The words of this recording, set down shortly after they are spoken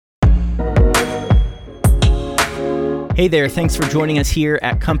Hey there, thanks for joining us here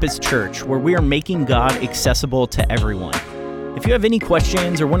at Compass Church, where we are making God accessible to everyone. If you have any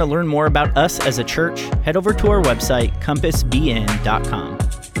questions or want to learn more about us as a church, head over to our website, compassbn.com.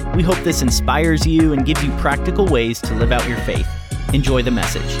 We hope this inspires you and gives you practical ways to live out your faith. Enjoy the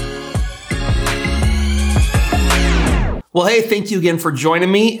message. Well, hey, thank you again for joining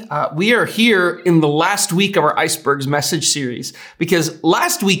me. We are here in the last week of our Icebergs message series, because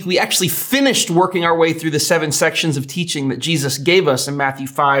last week we actually finished working our way through the 7 sections of teaching that Jesus gave us in Matthew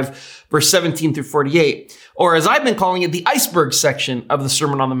 5, verse 17 through 48, or as I've been calling it, the iceberg section of the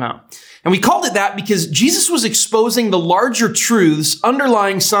Sermon on the Mount. And we called it that because Jesus was exposing the larger truths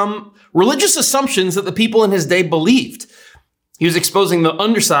underlying some religious assumptions that the people in his day believed. He was exposing the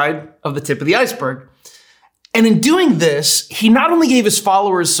underside of the tip of the iceberg. And in doing this, he not only gave his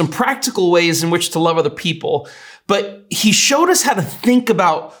followers some practical ways in which to love other people, but he showed us how to think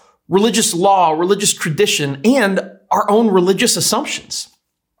about religious law, religious tradition, and our own religious assumptions.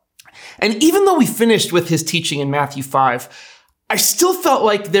 And even though we finished with his teaching in Matthew 5, I still felt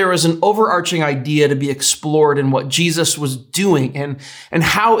like there was an overarching idea to be explored in what Jesus was doing and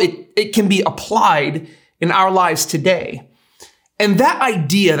how it can be applied in our lives today. And that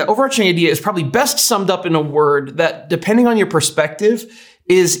idea, that overarching idea, is probably best summed up in a word that, depending on your perspective,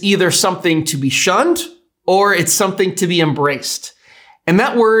 is either something to be shunned or it's something to be embraced. And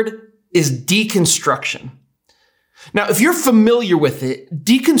that word is deconstruction. Now, if you're familiar with it,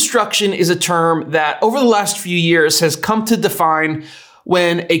 deconstruction is a term that over the last few years has come to define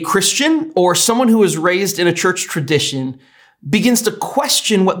when a Christian or someone who was raised in a church tradition begins to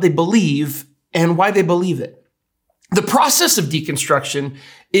question what they believe and why they believe it. The process of deconstruction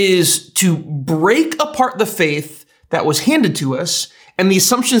is to break apart the faith that was handed to us and the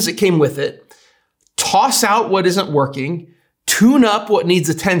assumptions that came with it, toss out what isn't working, tune up what needs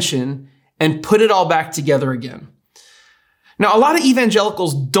attention, and put it all back together again. Now, a lot of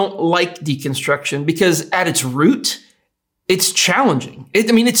evangelicals don't like deconstruction because at its root, it's challenging.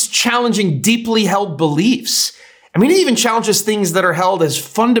 It's challenging deeply held beliefs. It even challenges things that are held as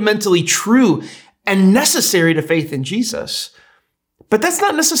fundamentally true and necessary to faith in Jesus. But that's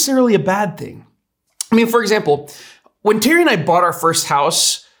not necessarily a bad thing. For example, when Terry and I bought our first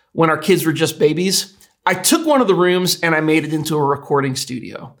house when our kids were just babies, I took one of the rooms and I made it into a recording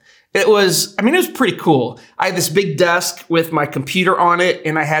studio. It was pretty cool. I had this big desk with my computer on it,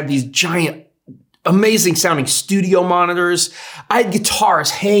 and I had these giant, amazing sounding studio monitors. I had guitars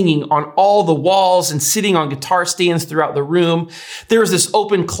hanging on all the walls and sitting on guitar stands throughout the room. There was this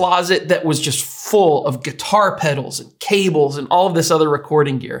open closet that was just full of guitar pedals and cables and all of this other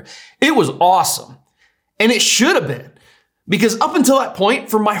recording gear. It was awesome. And it should have been, because up until that point,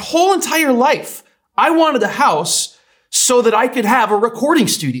 for my whole entire life, I wanted a house so that I could have a recording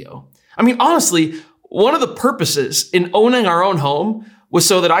studio. Honestly, one of the purposes in owning our own home was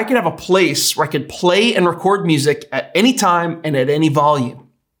so that I could have a place where I could play and record music at any time and at any volume.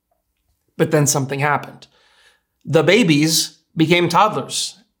 But then something happened. The babies became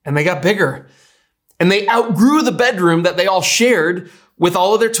toddlers, and they got bigger, and they outgrew the bedroom that they all shared with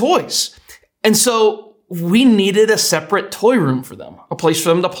all of their toys. And so we needed a separate toy room for them, a place for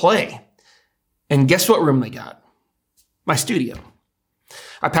them to play. And guess what room they got? My studio.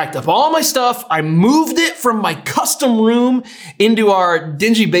 I packed up all my stuff. I moved it from my custom room into our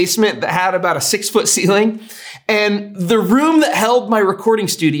dingy basement that had about a 6-foot ceiling. And the room that held my recording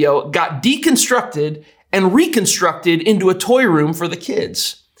studio got deconstructed and reconstructed into a toy room for the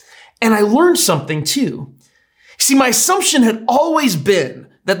kids. And I learned something too. See, my assumption had always been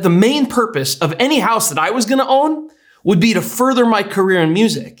that the main purpose of any house that I was going to own would be to further my career in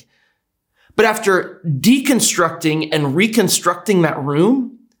music. But after deconstructing and reconstructing that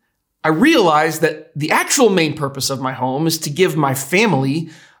room, I realized that the actual main purpose of my home is to give my family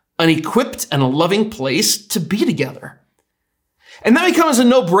an equipped and a loving place to be together. And that becomes a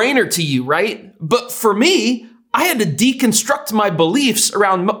no-brainer to you, right? But for me, I had to deconstruct my beliefs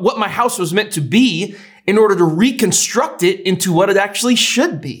around what my house was meant to be in order to reconstruct it into what it actually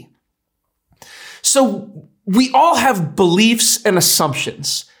should be. So we all have beliefs and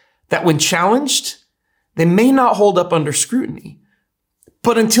assumptions that when challenged, they may not hold up under scrutiny.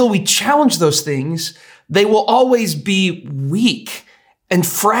 But until we challenge those things, they will always be weak and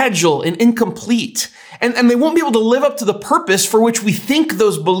fragile and incomplete. And they won't be able to live up to the purpose for which we think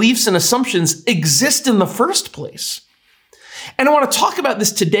those beliefs and assumptions exist in the first place. And I want to talk about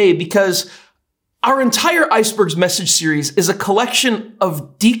this today because our entire Icebergs message series is a collection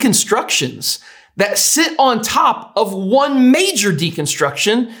of deconstructions that sit on top of one major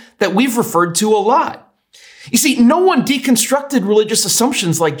deconstruction that we've referred to a lot. You see, no one deconstructed religious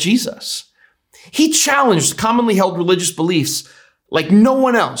assumptions like Jesus. He challenged commonly held religious beliefs like no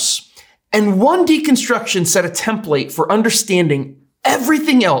one else. And one deconstruction set a template for understanding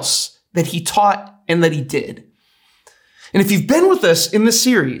everything else that he taught and that he did. And if you've been with us in this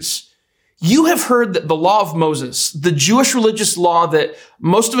series, you have heard that the law of Moses, the Jewish religious law that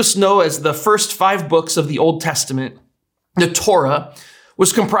most of us know as the first 5 books of the Old Testament, the Torah,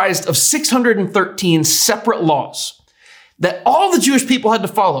 was comprised of 613 separate laws that all the Jewish people had to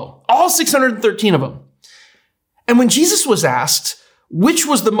follow, all 613 of them. And when Jesus was asked which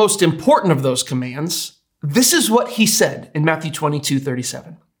was the most important of those commands, this is what he said in Matthew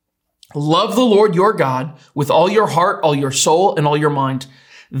 22:37. Love the Lord your God with all your heart, all your soul, and all your mind.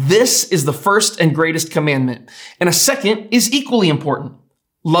 This is the first and greatest commandment. And a second is equally important.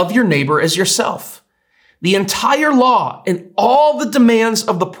 Love your neighbor as yourself. The entire law and all the demands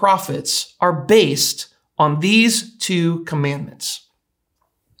of the prophets are based on these 2 commandments.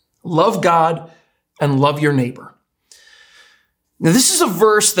 Love God and love your neighbor. Now, this is a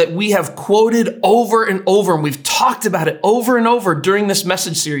verse that we have quoted over and over, and we've talked about it over and over during this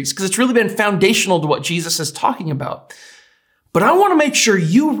message series because it's really been foundational to what Jesus is talking about. But I want to make sure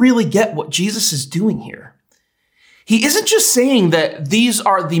you really get what Jesus is doing here. He isn't just saying that these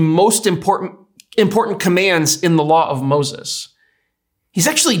are the most important commands in the law of Moses. He's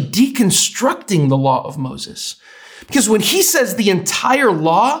actually deconstructing the law of Moses. Because when he says the entire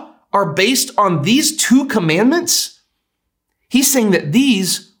law are based on these 2 commandments, he's saying that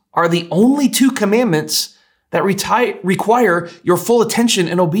these are the only 2 commandments that require your full attention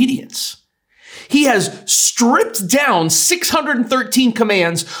and obedience. He has stripped down 613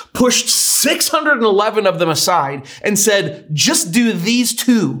 commands, pushed 611 of them aside, and said, just do these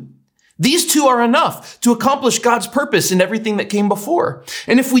 2. These 2 are enough to accomplish God's purpose in everything that came before.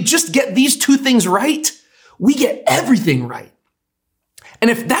 And if we just get these 2 things right, we get everything right. And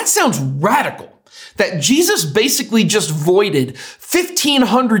if that sounds radical, that Jesus basically just voided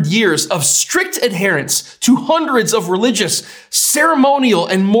 1,500 years of strict adherence to hundreds of religious, ceremonial,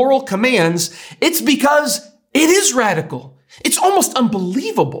 and moral commands, it's because it is radical. It's almost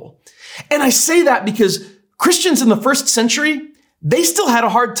unbelievable. And I say that because Christians in the first century, they still had a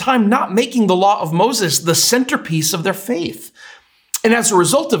hard time not making the law of Moses the centerpiece of their faith. And as a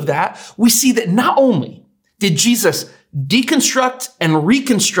result of that, we see that not only did Jesus deconstruct and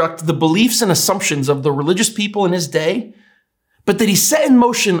reconstruct the beliefs and assumptions of the religious people in his day, but that he set in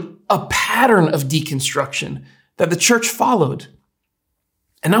motion a pattern of deconstruction that the church followed.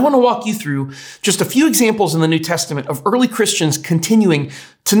 And I want to walk you through just a few examples in the New Testament of early Christians continuing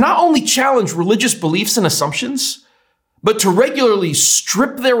to not only challenge religious beliefs and assumptions, but to regularly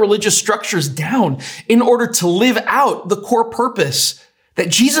strip their religious structures down in order to live out the core purpose that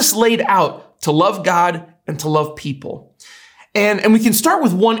Jesus laid out to love God and to love people. And we can start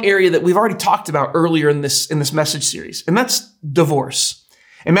with one area that we've already talked about earlier in this message series, and that's divorce.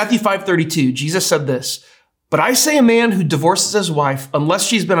 In Matthew 5:32, Jesus said this, "But I say a man who divorces his wife, unless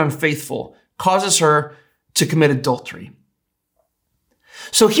she's been unfaithful, causes her to commit adultery."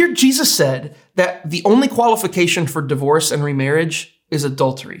 So here Jesus said that the only qualification for divorce and remarriage is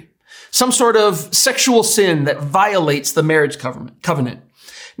adultery, some sort of sexual sin that violates the marriage covenant.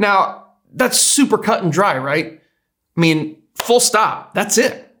 Now, that's super cut and dry, right? I mean, full stop. That's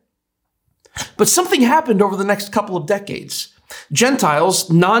it. But something happened over the next couple of decades. Gentiles,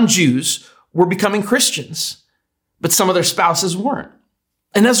 non-Jews, were becoming Christians, but some of their spouses weren't.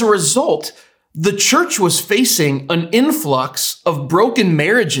 And as a result, the church was facing an influx of broken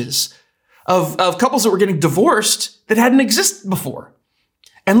marriages, of couples that were getting divorced that hadn't existed before.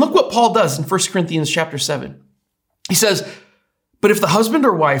 And look what Paul does in 1 Corinthians chapter 7. He says, "But if the husband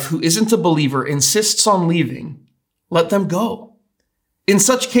or wife who isn't a believer insists on leaving, let them go. In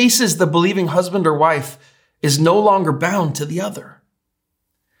such cases, the believing husband or wife is no longer bound to the other."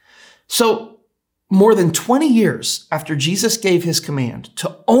 So, more than 20 years after Jesus gave his command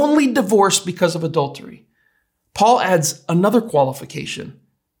to only divorce because of adultery, Paul adds another qualification: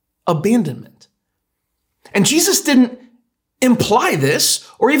 abandonment. And Jesus didn't imply this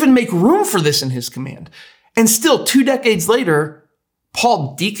or even make room for this in his command. And still, 2 decades later,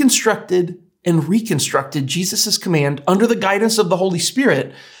 Paul deconstructed and reconstructed Jesus' command under the guidance of the Holy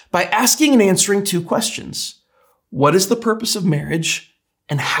Spirit by asking and answering 2 questions. What is the purpose of marriage?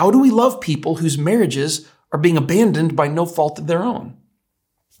 And how do we love people whose marriages are being abandoned by no fault of their own?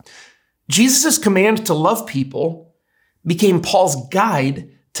 Jesus' command to love people became Paul's guide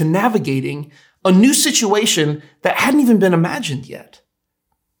to navigating a new situation that hadn't even been imagined yet.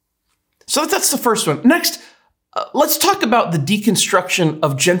 So that's the first one. Next, let's talk about the deconstruction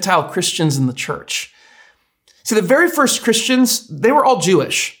of Gentile Christians in the church. See, the very first Christians, they were all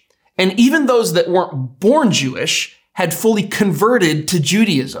Jewish. And even those that weren't born Jewish had fully converted to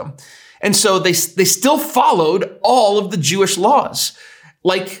Judaism. And so they still followed all of the Jewish laws.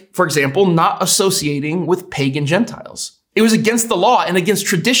 Like, for example, not associating with pagan Gentiles. It was against the law and against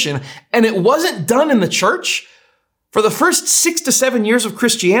tradition. And it wasn't done in the church. For the first 6 to 7 years of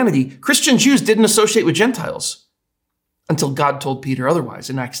Christianity, Christian Jews didn't associate with Gentiles until God told Peter otherwise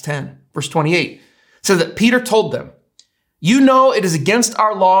in Acts 10, verse 28. It says that Peter told them, "You know it is against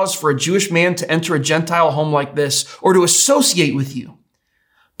our laws for a Jewish man to enter a Gentile home like this or to associate with you.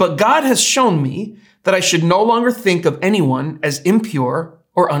 But God has shown me that I should no longer think of anyone as impure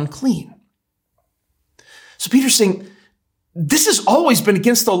or unclean." So Peter's saying, this has always been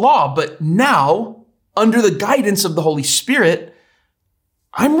against the law, but now, under the guidance of the Holy Spirit,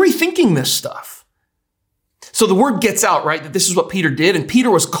 I'm rethinking this stuff. So the word gets out, right, that this is what Peter did, and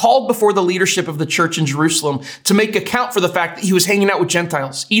Peter was called before the leadership of the church in Jerusalem to make account for the fact that he was hanging out with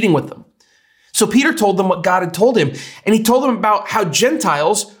Gentiles, eating with them. So Peter told them what God had told him, and he told them about how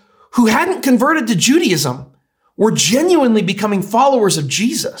Gentiles who hadn't converted to Judaism were genuinely becoming followers of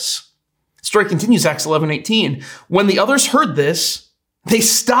Jesus. The story continues, Acts 11:18. When the others heard this, they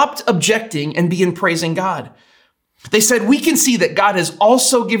stopped objecting and began praising God. They said, "We can see that God has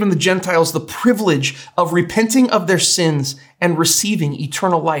also given the Gentiles the privilege of repenting of their sins and receiving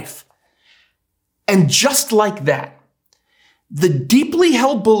eternal life." And just like that, the deeply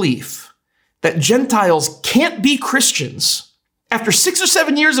held belief that Gentiles can't be Christians after 6 or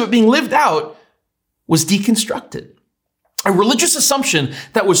 7 years of it being lived out was deconstructed. A religious assumption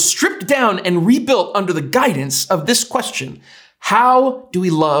that was stripped down and rebuilt under the guidance of this question: how do we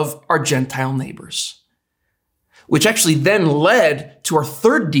love our Gentile neighbors? Which actually then led to our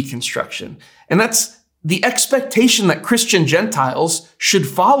third deconstruction. And that's the expectation that Christian Gentiles should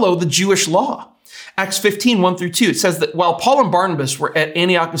follow the Jewish law. Acts 15, 1-2, it says that while Paul and Barnabas were at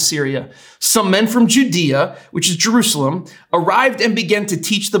Antioch of Syria, some men from Judea, which is Jerusalem, arrived and began to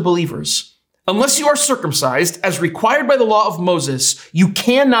teach the believers, "Unless you are circumcised, as required by the law of Moses, you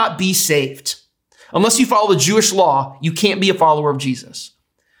cannot be saved. Unless you follow the Jewish law, you can't be a follower of Jesus."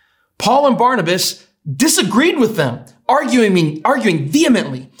 Paul and Barnabas disagreed with them, arguing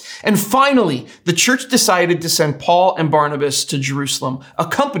vehemently. And finally, the church decided to send Paul and Barnabas to Jerusalem,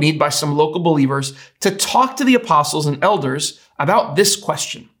 accompanied by some local believers, to talk to the apostles and elders about this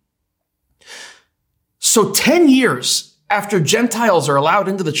question. So 10 years after Gentiles are allowed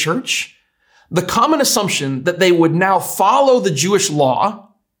into the church, the common assumption that they would now follow the Jewish law,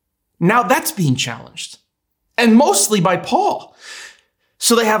 now that's being challenged, and mostly by Paul.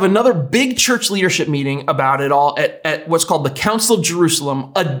 So they have another big church leadership meeting about it all at what's called the Council of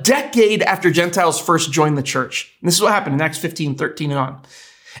Jerusalem, a decade after Gentiles first joined the church. And this is what happened in Acts 15, 13 and on.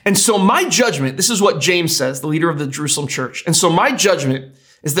 And so my judgment, this is what James says, the leader of the Jerusalem church. And so my judgment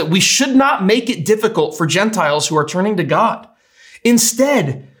is that we should not make it difficult for Gentiles who are turning to God.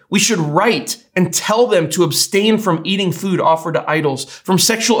 Instead, we should write and tell them to abstain from eating food offered to idols, from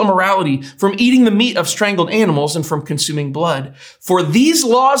sexual immorality, from eating the meat of strangled animals, and from consuming blood. For these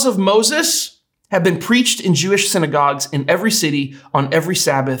laws of Moses have been preached in Jewish synagogues in every city on every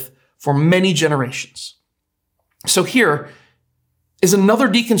Sabbath for many generations. So here is another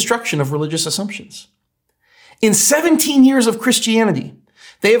deconstruction of religious assumptions. In 17 years of Christianity,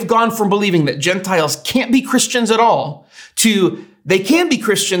 they have gone from believing that Gentiles can't be Christians at all to they can be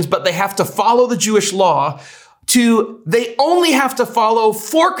Christians, but they have to follow the Jewish law, to they only have to follow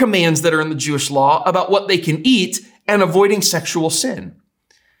 4 commands that are in the Jewish law about what they can eat and avoiding sexual sin.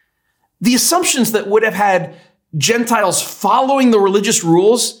 The assumptions that would have had Gentiles following the religious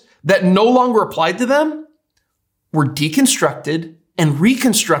rules that no longer applied to them were deconstructed and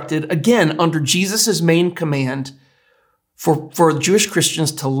reconstructed again under Jesus' main command for Jewish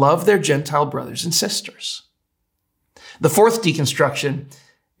Christians to love their Gentile brothers and sisters. The fourth deconstruction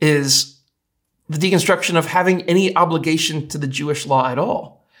is the deconstruction of having any obligation to the Jewish law at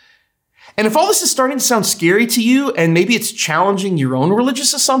all. And if all this is starting to sound scary to you, and maybe it's challenging your own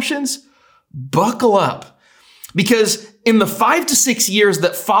religious assumptions, buckle up. Because in the 5 to 6 years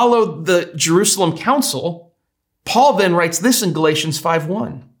that followed the Jerusalem Council, Paul then writes this in Galatians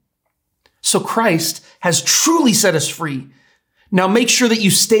 5:1. So Christ has truly set us free. Now make sure that you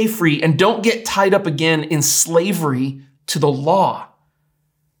stay free and don't get tied up again in slavery to the law.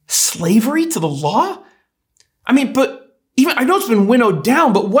 Slavery to the law? I mean, but even, I know it's been winnowed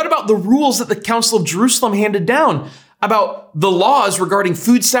down, but what about the rules that the Council of Jerusalem handed down about the laws regarding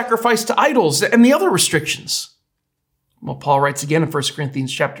food sacrifice to idols and the other restrictions? Well, Paul writes again in 1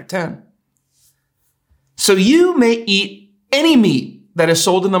 Corinthians chapter 10. So you may eat any meat that is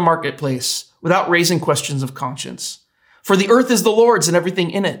sold in the marketplace without raising questions of conscience. For the earth is the Lord's and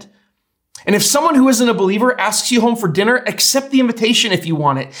everything in it. And if someone who isn't a believer asks you home for dinner, accept the invitation if you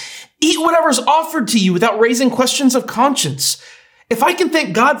want it. Eat whatever's offered to you without raising questions of conscience. If I can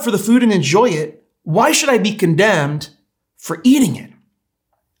thank God for the food and enjoy it, why should I be condemned for eating it?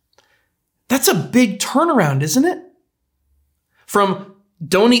 That's a big turnaround, isn't it? From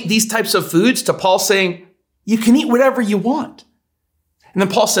don't eat these types of foods to Paul saying, you can eat whatever you want. And then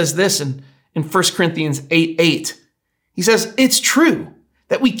Paul says this in 1 Corinthians 8:8. He says, it's true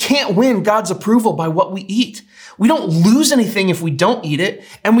that we can't win God's approval by what we eat. We don't lose anything if we don't eat it,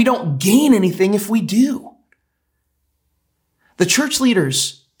 and we don't gain anything if we do. The church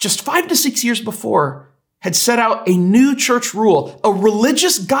leaders, just 5 to 6 years before, had set out a new church rule, a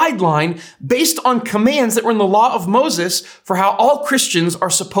religious guideline based on commands that were in the law of Moses for how all Christians are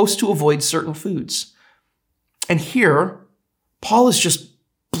supposed to avoid certain foods. And here, Paul is just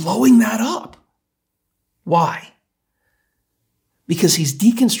blowing that up. Why? Because he's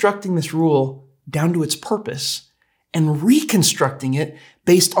deconstructing this rule down to its purpose and reconstructing it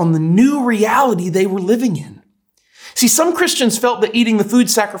based on the new reality they were living in. See, some Christians felt that eating the food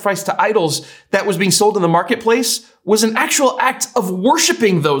sacrificed to idols that was being sold in the marketplace was an actual act of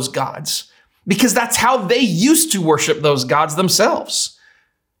worshiping those gods, because that's how they used to worship those gods themselves.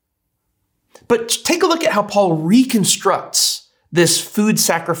 But take a look at how Paul reconstructs this food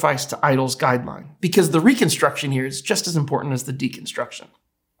sacrifice to idols guideline, because the reconstruction here is just as important as the deconstruction.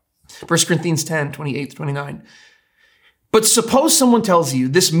 1 Corinthians 10:28-29. But suppose someone tells you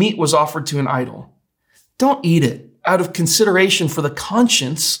this meat was offered to an idol. Don't eat it out of consideration for the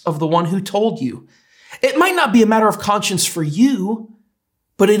conscience of the one who told you. It might not be a matter of conscience for you,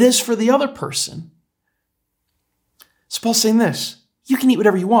 but it is for the other person. So Paul's saying this, you can eat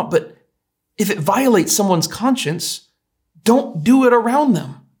whatever you want, but if it violates someone's conscience, don't do it around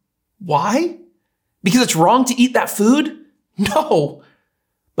them. Why? Because it's wrong to eat that food? No,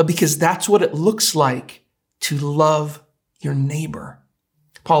 but because that's what it looks like to love your neighbor.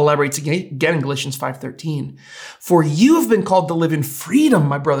 Paul elaborates again in Galatians 5:13. For you have been called to live in freedom,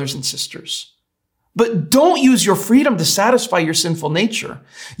 my brothers and sisters. But don't use your freedom to satisfy your sinful nature.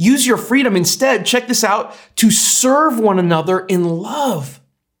 Use your freedom instead, check this out, to serve one another in love.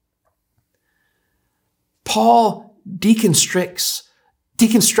 Paul deconstructs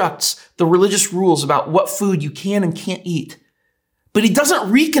the religious rules about what food you can and can't eat. But he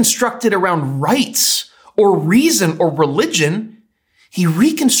doesn't reconstruct it around rights or reason or religion. He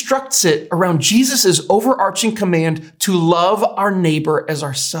reconstructs it around Jesus' overarching command to love our neighbor as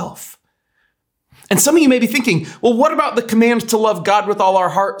ourselves. And some of you may be thinking, well, what about the command to love God with all our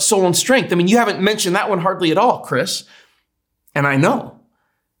heart, soul, and strength? I mean, you haven't mentioned that one hardly at all, Chris. And I know,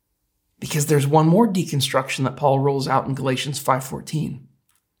 because there's one more deconstruction that Paul rolls out in Galatians 5:14.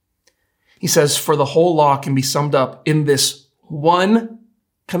 He says, for the whole law can be summed up in this one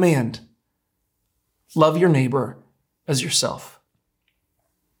command: love your neighbor as yourself.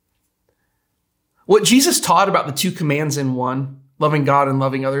 What Jesus taught about the two commands in one, loving God and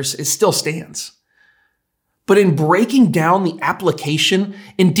loving others, it still stands. But in breaking down the application,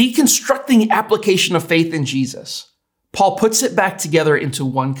 in deconstructing the application of faith in Jesus, Paul puts it back together into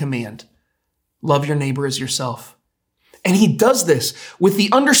one command: love your neighbor as yourself. And he does this with the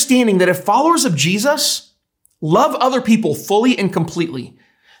understanding that if followers of Jesus love other people fully and completely,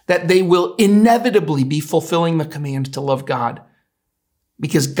 that they will inevitably be fulfilling the command to love God,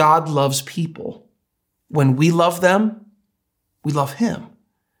 because God loves people. When we love them, we love him.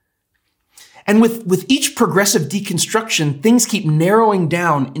 And with each progressive deconstruction, things keep narrowing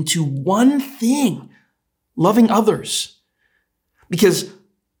down into one thing: loving others. Because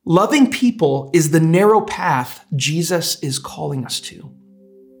loving people is the narrow path Jesus is calling us to.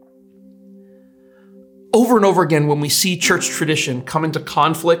 Over and over again, when we see church tradition come into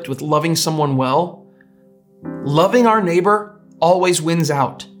conflict with loving someone well, loving our neighbor always wins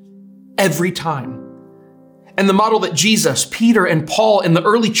out, every time. And the model that Jesus, Peter, and Paul in the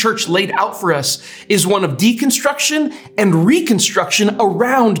early church laid out for us is one of deconstruction and reconstruction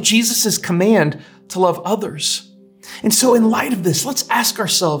around Jesus' command to love others. And so in light of this, let's ask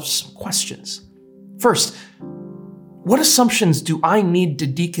ourselves some questions. First, what assumptions do I need to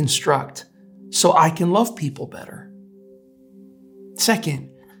deconstruct so I can love people better?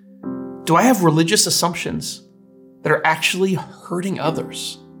 Second, do I have religious assumptions that are actually hurting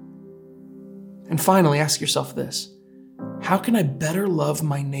others? And finally, ask yourself this: how can I better love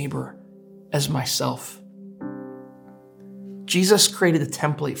my neighbor as myself? Jesus created a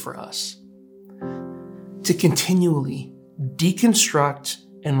template for us to continually deconstruct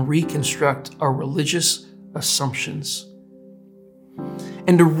and reconstruct our religious assumptions,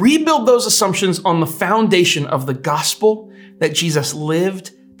 and to rebuild those assumptions on the foundation of the gospel that Jesus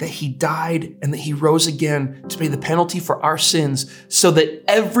lived, that he died and that he rose again to pay the penalty for our sins so that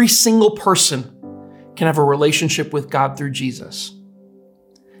every single person can have a relationship with God through Jesus.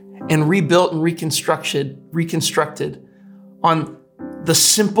 And rebuilt and reconstructed on the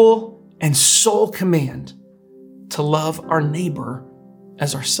simple and sole command to love our neighbor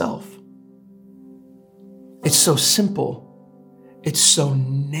as ourselves. It's so simple. It's so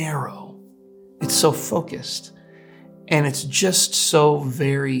narrow. It's so focused. And it's just so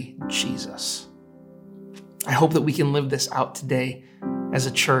very Jesus. I hope that we can live this out today as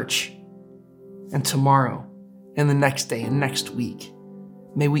a church, and tomorrow, and the next day, and next week.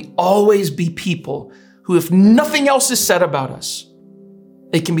 May we always be people who, if nothing else is said about us,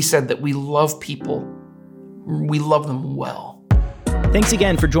 it can be said that we love people. We love them well. Thanks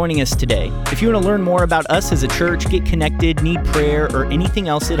again for joining us today. If you want to learn more about us as a church, get connected, need prayer, or anything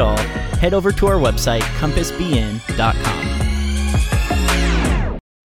else at all, head over to our website, compassbn.com.